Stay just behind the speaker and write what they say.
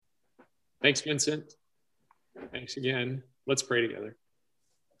Thanks, Vincent. Thanks again. Let's pray together.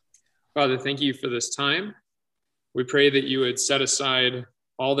 Father, thank you for this time. We pray that you would set aside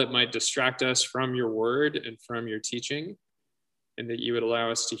all that might distract us from your word and from your teaching, and that you would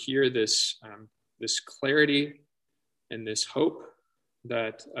allow us to hear this clarity and this hope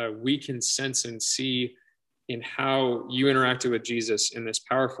that we can sense and see in how you interacted with Jesus in this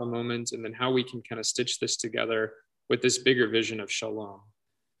powerful moment, and then how we can kind of stitch this together with this bigger vision of shalom.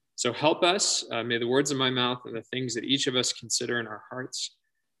 So help us. May the words of my mouth and the things that each of us consider in our hearts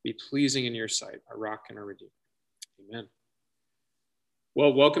be pleasing in your sight, our rock and our redeemer. Amen.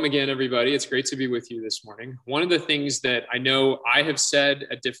 Well, welcome again, everybody. It's great to be with you this morning. One of the things that I know I have said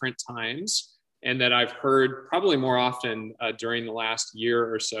at different times, and that I've heard probably more often during the last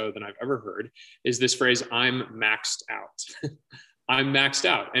year or so than I've ever heard, is this phrase, I'm maxed out. I'm maxed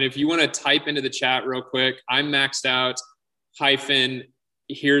out. And if you want to type into the chat real quick, I'm maxed out, hyphen,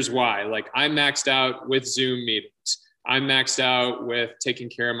 here's why. Like, I'm maxed out with Zoom meetings. I'm maxed out with taking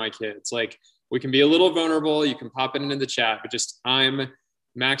care of my kids. Like, we can be a little vulnerable. You can pop it into the chat, but just I'm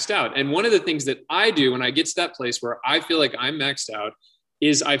maxed out. And one of the things that I do when I get to that place where I feel like I'm maxed out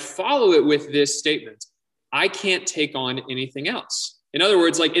is I follow it with this statement: I can't take on anything else. In other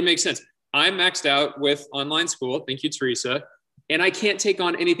words, like, it makes sense. I'm maxed out with online school. Thank you, Teresa. And I can't take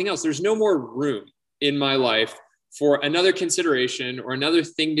on anything else. There's no more room in my life for another consideration or another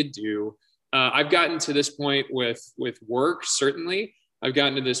thing to do. I've gotten to this point with work, certainly. I've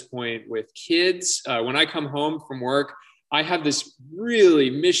gotten to this point with kids. When I come home from work, I have this really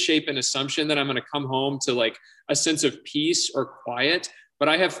misshapen assumption that I'm going to come home to like a sense of peace or quiet. But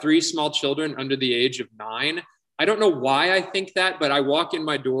I have 3 small children under the age of 9. I don't know why I think that, but I walk in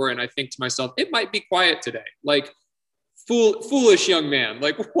my door and I think to myself, it might be quiet today. Like, foolish young man.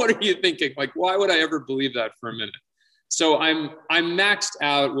 Like, what are you thinking? Like, why would I ever believe that for a minute? So I'm maxed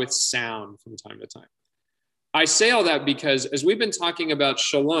out with sound from time to time. I say all that because as we've been talking about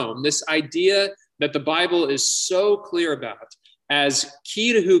shalom, this idea that the Bible is so clear about as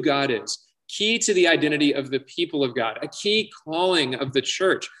key to who God is, key to the identity of the people of God, a key calling of the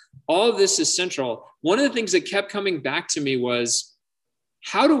church, all of this is central. One of the things that kept coming back to me was,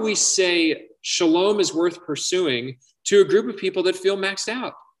 how do we say shalom is worth pursuing to a group of people that feel maxed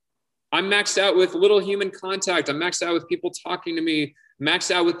out? I'm maxed out with little human contact. I'm maxed out with people talking to me,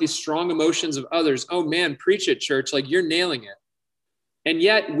 maxed out with these strong emotions of others. Oh man, preach it, church. Like, you're nailing it. And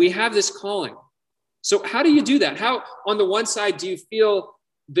yet we have this calling. So how do you do that? How, on the one side, do you feel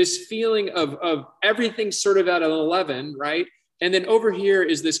this feeling of everything sort of at an 11, right? And then over here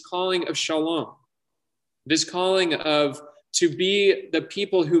is this calling of shalom, this calling of to be the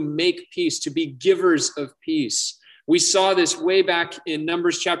people who make peace, to be givers of peace. We saw this way back in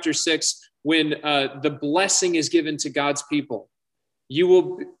Numbers chapter 6 when the blessing is given to God's people.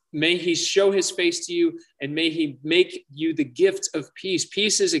 May he show his face to you, and may he make you the gift of peace.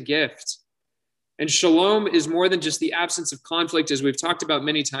 Peace is a gift. And shalom is more than just the absence of conflict, as we've talked about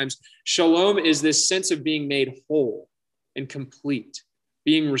many times. Shalom is this sense of being made whole and complete,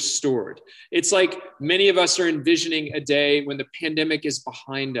 being restored. It's like many of us are envisioning a day when the pandemic is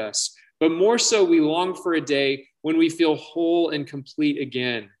behind us, but more so we long for a day when we feel whole and complete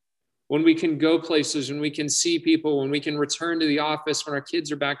again, when we can go places, when we can see people, when we can return to the office, when our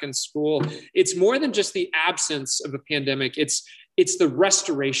kids are back in school. It's more than just the absence of a pandemic. It's the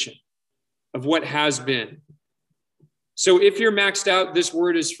restoration of what has been. So if you're maxed out, this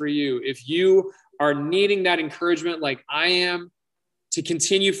word is for you. If you are needing that encouragement like I am to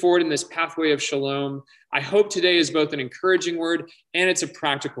continue forward in this pathway of shalom, I hope today is both an encouraging word and it's a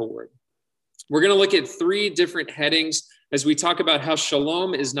practical word. We're going to look at 3 different headings as we talk about how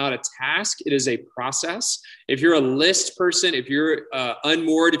shalom is not a task, it is a process. If you're a list person, if you're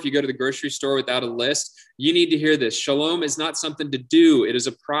unmoored, if you go to the grocery store without a list, you need to hear this. Shalom is not something to do. It is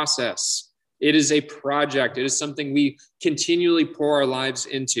a process. It is a project. It is something we continually pour our lives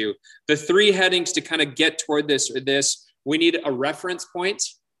into. The 3 headings to kind of get toward this are this: we need a reference point,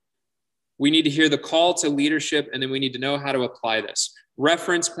 we need to hear the call to leadership, and then we need to know how to apply this.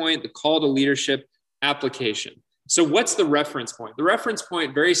 Reference point, the call to leadership, application. So what's the reference point? The reference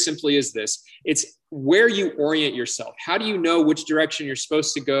point very simply is this. It's where you orient yourself. How do you know which direction you're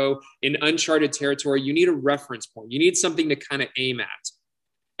supposed to go in uncharted territory? You need a reference point. You need something to kind of aim at.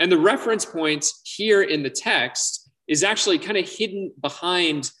 And the reference point here in the text is actually kind of hidden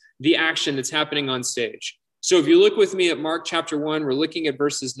behind the action that's happening on stage. So if you look with me at Mark chapter 1, we're looking at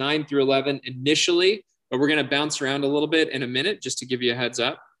verses 9 through 11 initially, but we're going to bounce around a little bit in a minute just to give you a heads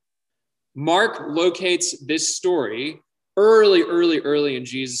up. Mark locates this story early in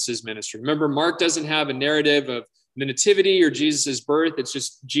Jesus' ministry. Remember, Mark doesn't have a narrative of the nativity or Jesus's birth. It's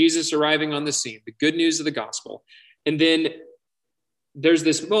just Jesus arriving on the scene, the good news of the gospel. And then there's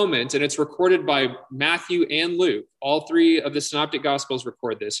this moment, and it's recorded by Matthew and Luke. All three of the synoptic gospels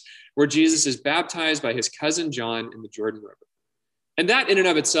record this, where Jesus is baptized by his cousin John in the Jordan River. And that in and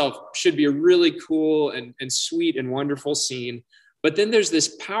of itself should be a really cool and sweet and wonderful scene. But then there's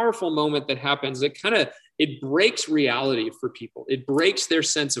this powerful moment that happens that it breaks reality for people. It breaks their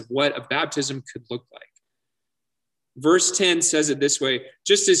sense of what a baptism could look like. Verse 10 says it this way: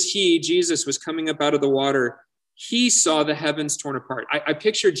 just as Jesus, was coming up out of the water, he saw the heavens torn apart. I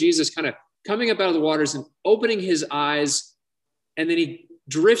picture Jesus kind of coming up out of the waters and opening his eyes, and then he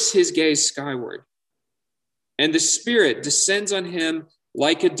drifts his gaze skyward. And the Spirit descends on him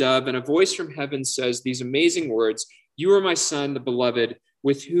like a dove, and a voice from heaven says these amazing words: "You are my Son, the beloved,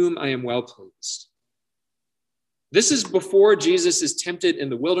 with whom I am well pleased." This is before Jesus is tempted in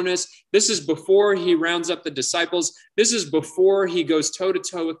the wilderness. This is before he rounds up the disciples. This is before he goes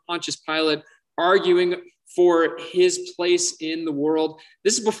toe-to-toe with Pontius Pilate, arguing for his place in the world.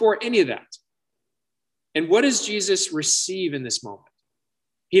 This is before any of that. And what does Jesus receive in this moment?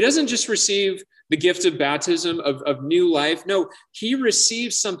 He doesn't just receive the gift of baptism, of new life. No, he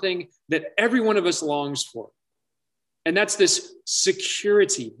receives something that every one of us longs for. And that's this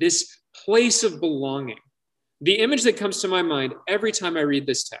security, this place of belonging. The image that comes to my mind every time I read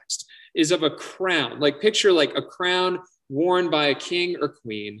this text is of a crown. Picture a crown worn by a king or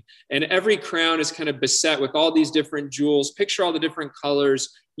queen, and every crown is kind of beset with all these different jewels. Picture all the different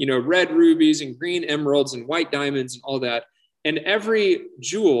colors, red rubies and green emeralds and white diamonds and all that. And every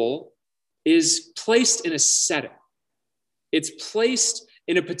jewel is placed in a setting. It's placed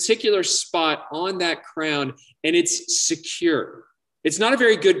in a particular spot on that crown, and it's secure. It's not a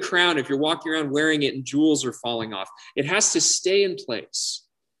very good crown if you're walking around wearing it and jewels are falling off. It has to stay in place.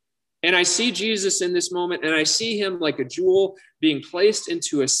 And I see Jesus in this moment, and I see him like a jewel being placed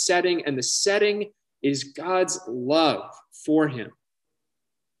into a setting, and the setting is God's love for him.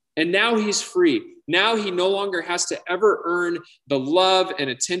 And now he's free. Now he no longer has to ever earn the love and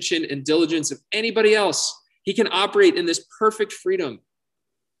attention and diligence of anybody else. He can operate in this perfect freedom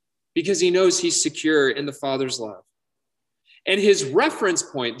because he knows he's secure in the Father's love. And his reference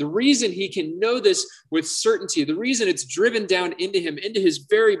point, the reason he can know this with certainty, the reason it's driven down into him, into his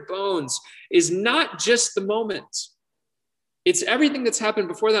very bones, is not just the moment. It's everything that's happened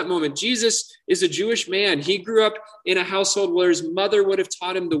before that moment. Jesus is a Jewish man. He grew up in a household where his mother would have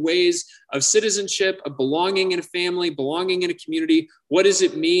taught him the ways of citizenship, of belonging in a family, belonging in a community. What does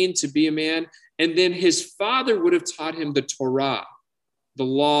it mean to be a man? And then his father would have taught him the Torah, the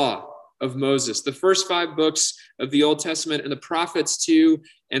law of Moses, the first 5 books of the Old Testament, and the prophets too,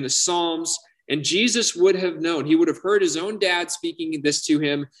 and the Psalms. And Jesus would have known. He would have heard his own dad speaking this to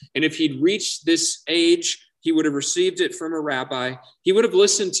him. And if he'd reached this age, he would have received it from a rabbi. He would have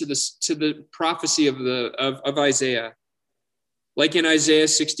listened to the prophecy of Isaiah, like in Isaiah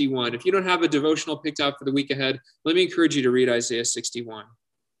 61. If you don't have a devotional picked out for the week ahead, let me encourage you to read Isaiah 61,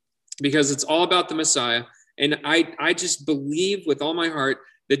 because it's all about the Messiah. And I just believe with all my heart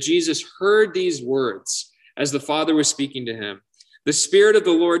that Jesus heard these words as the Father was speaking to him. The Spirit of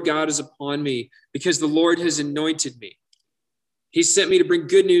the Lord God is upon me, because the Lord has anointed me. He sent me to bring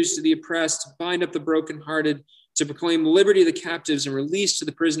good news to the oppressed, to bind up the brokenhearted, to proclaim liberty to the captives and release to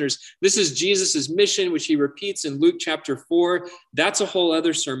the prisoners. This is Jesus's mission, which he repeats in Luke chapter 4. That's a whole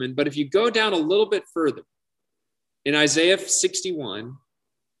other sermon. But if you go down a little bit further, in Isaiah 61,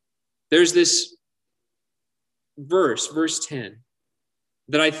 there's this verse 10,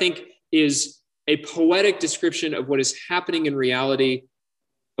 that I think is a poetic description of what is happening in reality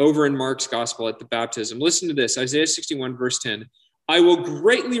over in Mark's gospel at the baptism. Listen to this, Isaiah 61, verse 10. I will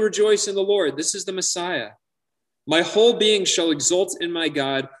greatly rejoice in the Lord. This is the Messiah. My whole being shall exult in my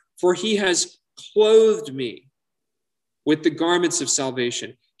God, for he has clothed me with the garments of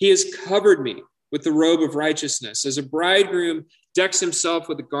salvation. He has covered me with the robe of righteousness. As a bridegroom decks himself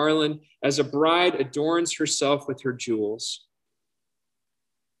with a garland, as a bride adorns herself with her jewels.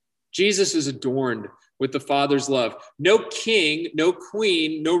 Jesus is adorned with the Father's love. No king, no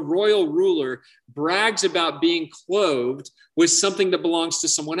queen, no royal ruler brags about being clothed with something that belongs to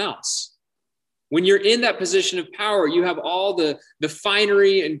someone else. When you're in that position of power, you have all the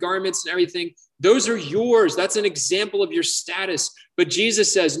finery and garments and everything. Those are yours. That's an example of your status. But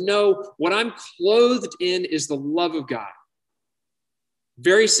Jesus says, no, what I'm clothed in is the love of God.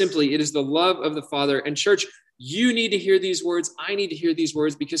 Very simply, it is the love of the Father. And church, you need to hear these words. I need to hear these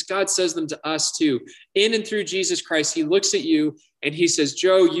words, because God says them to us too. In and through Jesus Christ, he looks at you and he says,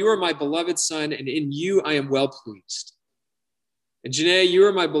 Joe, you are my beloved son, and in you I am well pleased. And Janae, you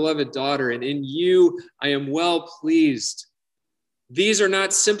are my beloved daughter, and in you I am well pleased. These are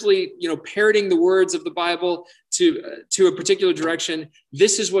not simply, parroting the words of the Bible to a particular direction.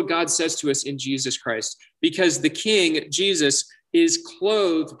 This is what God says to us in Jesus Christ, because the King, Jesus, is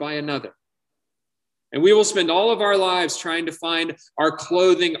clothed by another. And we will spend all of our lives trying to find our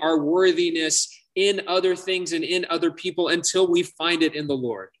clothing, our worthiness in other things and in other people until we find it in the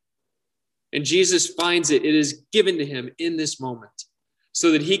Lord. And Jesus finds it. It is given to him in this moment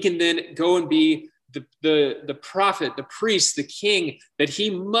so that he can then go and be the prophet, the priest, the king that he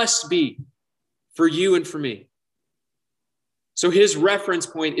must be for you and for me. So his reference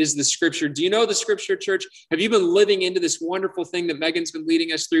point is the scripture. Do you know the scripture, church? Have you been living into this wonderful thing that Megan's been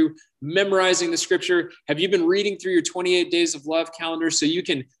leading us through, memorizing the scripture? Have you been reading through your 28 Days of Love calendar so you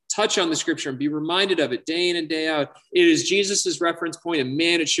can touch on the scripture and be reminded of it day in and day out? It is Jesus's reference point, and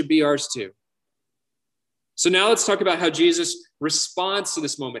man, it should be ours too. So now let's talk about how Jesus responds to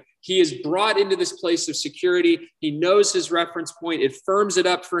this moment. He is brought into this place of security. He knows his reference point. It firms it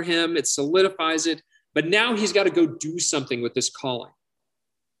up for him. It solidifies it. But now he's got to go do something with this calling.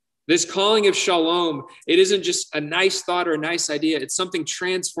 This calling of shalom, it isn't just a nice thought or a nice idea. It's something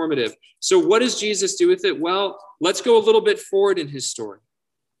transformative. So what does Jesus do with it? Well, let's go a little bit forward in his story.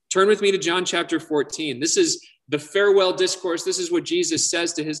 Turn with me to John chapter 14. This is the farewell discourse. This is what Jesus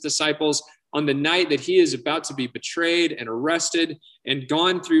says to his disciples on the night that he is about to be betrayed and arrested and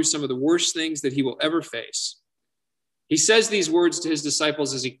gone through some of the worst things that he will ever face. He says these words to his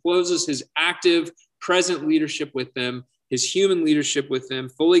disciples as he closes his active, present leadership with them, his human leadership with them,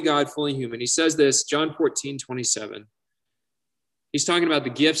 fully God, fully human. He says this, John 14:27. He's talking about the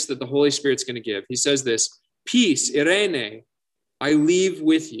gifts that the Holy Spirit's going to give. He says this, peace, irene, I leave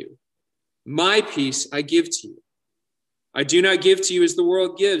with you. My peace I give to you. I do not give to you as the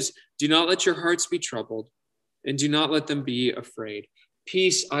world gives. Do not let your hearts be troubled, and do not let them be afraid.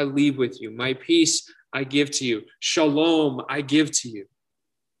 Peace I leave with you. My peace I give to you. Shalom I give to you.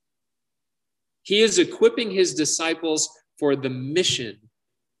 He is equipping his disciples for the mission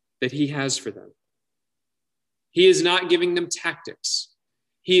that he has for them. He is not giving them tactics.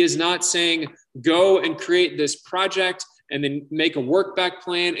 He is not saying, go and create this project and then make a work back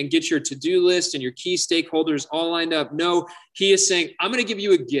plan and get your to-do list and your key stakeholders all lined up. No, he is saying, I'm going to give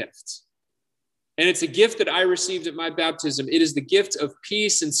you a gift. And it's a gift that I received at my baptism. It is the gift of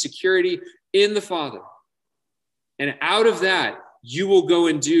peace and security in the Father. And out of that, you will go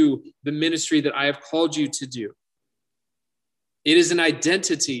and do the ministry that I have called you to do. It is an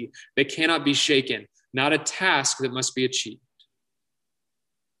identity that cannot be shaken, not a task that must be achieved.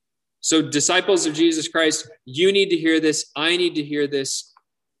 So disciples of Jesus Christ, you need to hear this. I need to hear this.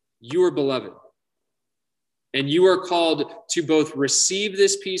 You are beloved. And you are called to both receive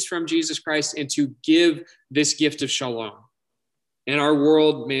this peace from Jesus Christ and to give this gift of shalom. And our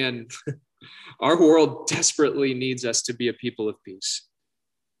world, man, our world desperately needs us to be a people of peace.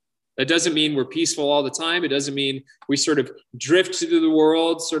 That doesn't mean we're peaceful all the time. It doesn't mean we sort of drift through the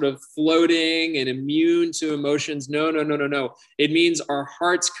world, sort of floating and immune to emotions. No. It means our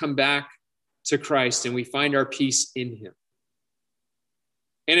hearts come back to Christ and we find our peace in him.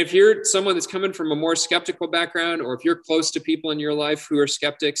 And if you're someone that's coming from a more skeptical background, or if you're close to people in your life who are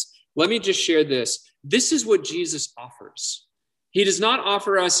skeptics, let me just share this. This is what Jesus offers. He does not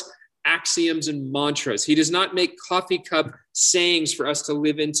offer us axioms and mantras. He does not make coffee cup sayings for us to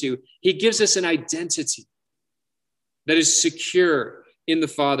live into. He gives us an identity that is secure in the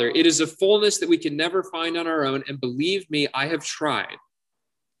Father. It is a fullness that we can never find on our own. And believe me, I have tried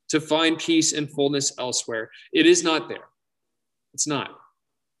to find peace and fullness elsewhere. It is not there. It's not.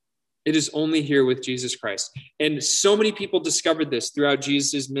 It is only here with Jesus Christ. And so many people discovered this throughout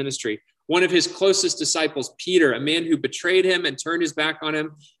Jesus' ministry. One of his closest disciples, Peter, a man who betrayed him and turned his back on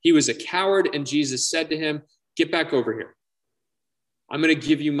him, he was a coward, and Jesus said to him, get back over here. I'm going to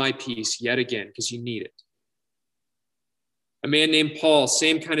give you my peace yet again because you need it. A man named Paul,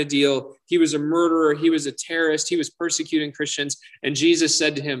 same kind of deal. He was a murderer. He was a terrorist. He was persecuting Christians. And Jesus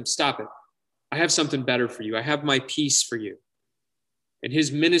said to him, stop it. I have something better for you. I have my peace for you. And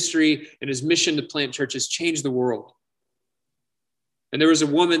his ministry and his mission to plant churches changed the world. And there was a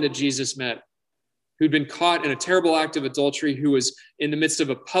woman that Jesus met who'd been caught in a terrible act of adultery, who was in the midst of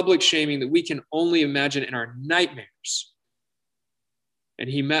a public shaming that we can only imagine in our nightmares. And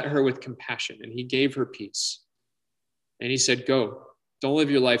he met her with compassion and he gave her peace. And he said, go, don't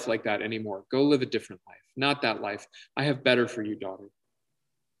live your life like that anymore. Go live a different life, not that life. I have better for you, daughter.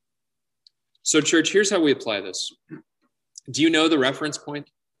 So church, here's how we apply this. Do you know the reference point?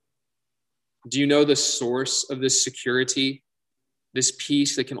 Do you know the source of this security this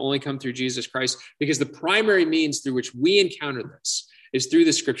peace that can only come through Jesus Christ, because the primary means through which we encounter this is through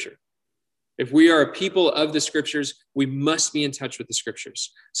the scripture. If we are a people of the scriptures, we must be in touch with the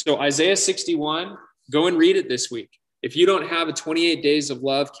scriptures. So Isaiah 61, go and read it this week. If you don't have a 28 Days of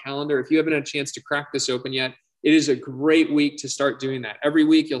Love calendar, if you haven't had a chance to crack this open yet, it is a great week to start doing that. Every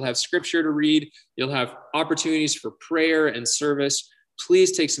week you'll have scripture to read. You'll have opportunities for prayer and service.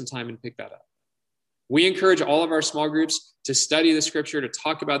 Please take some time and pick that up. We encourage all of our small groups to study the scripture, to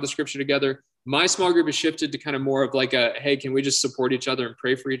talk about the scripture together. My small group has shifted to kind of more of like a, hey, can we just support each other and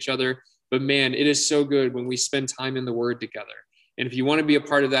pray for each other? But man, it is so good when we spend time in the word together. And if you want to be a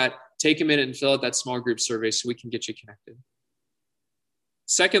part of that, take a minute and fill out that small group survey so we can get you connected.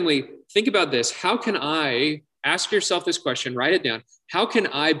 Secondly, think about this. How can I, ask yourself this question, write it down. How can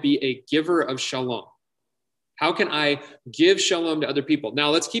I be a giver of shalom? How can I give shalom to other people? Now,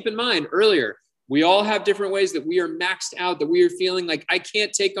 let's keep in mind earlier, we all have different ways that we are maxed out, that we are feeling like I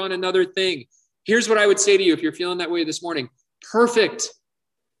can't take on another thing. Here's what I would say to you if you're feeling that way this morning. Perfect.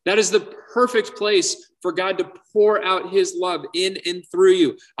 That is the perfect place for God to pour out his love in and through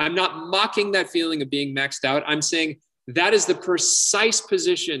you. I'm not mocking that feeling of being maxed out. I'm saying that is the precise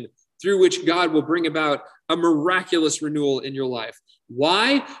position through which God will bring about a miraculous renewal in your life.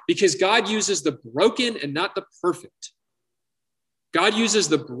 Why? Because God uses the broken and not the perfect. God uses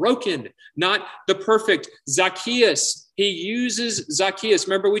the broken, not the perfect. Zacchaeus, he uses Zacchaeus.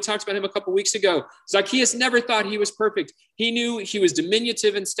 Remember, we talked about him a couple weeks ago. Zacchaeus never thought he was perfect. He knew he was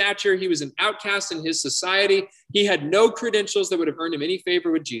diminutive in stature. He was an outcast in his society. He had no credentials that would have earned him any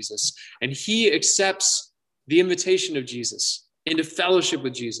favor with Jesus. And he accepts the invitation of Jesus into fellowship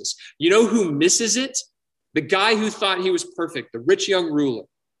with Jesus. You know who misses it? The guy who thought he was perfect, the rich young ruler,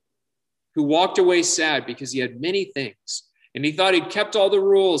 who walked away sad because he had many things. And he thought he'd kept all the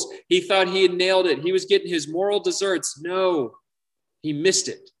rules. He thought he had nailed it. He was getting his moral desserts. No, he missed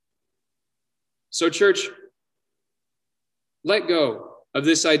it. So church, let go of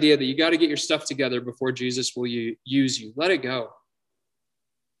this idea that you got to get your stuff together before Jesus will use you. Let it go.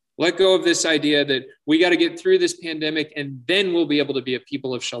 Let go of this idea that we got to get through this pandemic and then we'll be able to be a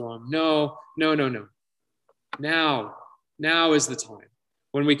people of shalom. No. Now is the time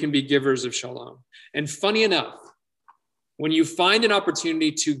when we can be givers of shalom. And funny enough, when you find an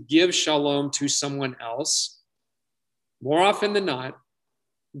opportunity to give shalom to someone else, more often than not,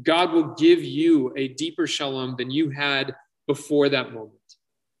 God will give you a deeper shalom than you had before that moment.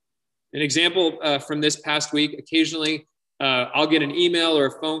 An example from this past week, occasionally I'll get an email or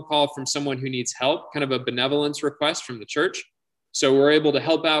a phone call from someone who needs help, kind of a benevolence request from the church. So we're able to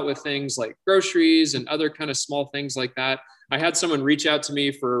help out with things like groceries and other kind of small things like that. I had someone reach out to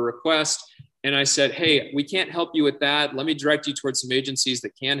me for a request, and I said, hey, we can't help you with that. Let me direct you towards some agencies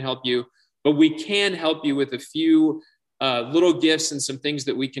that can help you, but we can help you with a few little gifts and some things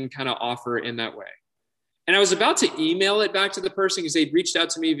that we can kind of offer in that way. And I was about to email it back to the person because they'd reached out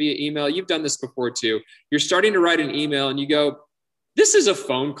to me via email. You've done this before too. You're starting to write an email and you go, this is a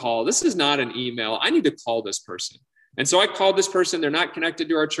phone call. This is not an email. I need to call this person. And so I called this person. They're not connected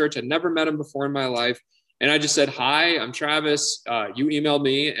to our church. I'd never met them before in my life. And I just said, hi, I'm Travis. You emailed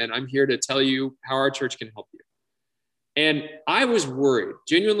me and I'm here to tell you how our church can help you. And I was worried,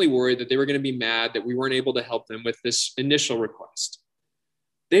 genuinely worried that they were going to be mad that we weren't able to help them with this initial request.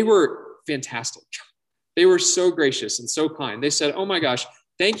 They were fantastic. They were so gracious and so kind. They said, oh my gosh,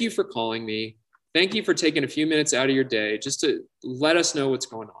 thank you for calling me. Thank you for taking a few minutes out of your day just to let us know what's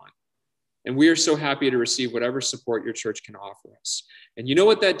going on. And we are so happy to receive whatever support your church can offer us. And you know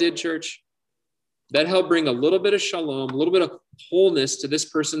what that did, church? That helped bring a little bit of shalom, a little bit of wholeness to this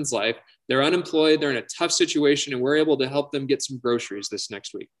person's life. They're unemployed. They're in a tough situation, and we're able to help them get some groceries this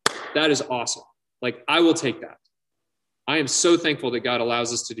next week. That is awesome. Like, I will take that. I am so thankful that God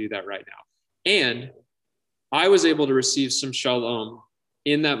allows us to do that right now. And I was able to receive some shalom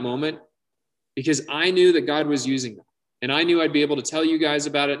in that moment because I knew that God was using that. And I knew I'd be able to tell you guys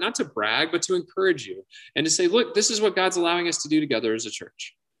about it, not to brag, but to encourage you and to say, look, this is what God's allowing us to do together as a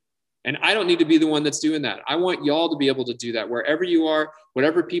church. And I don't need to be the one that's doing that. I want y'all to be able to do that. Wherever you are,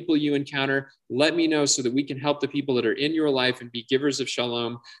 whatever people you encounter, let me know so that we can help the people that are in your life and be givers of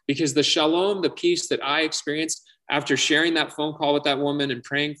shalom. Because the shalom, the peace that I experienced after sharing that phone call with that woman and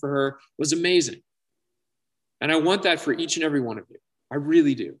praying for her was amazing. And I want that for each and every one of you. I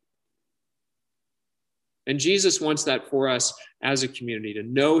really do. And Jesus wants that for us as a community, to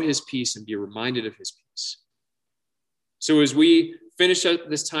know his peace and be reminded of his peace. So as we finish up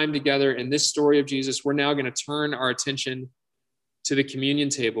this time together in this story of Jesus, we're now going to turn our attention to the communion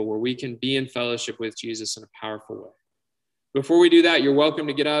table where we can be in fellowship with Jesus in a powerful way. Before we do that, you're welcome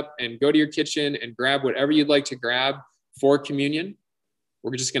to get up and go to your kitchen and grab whatever you'd like to grab for communion.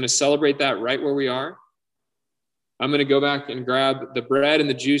 We're just going to celebrate that right where we are. I'm going to go back and grab the bread and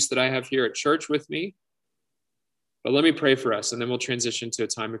the juice that I have here at church with me. But let me pray for us, and then we'll transition to a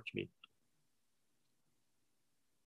time of communion.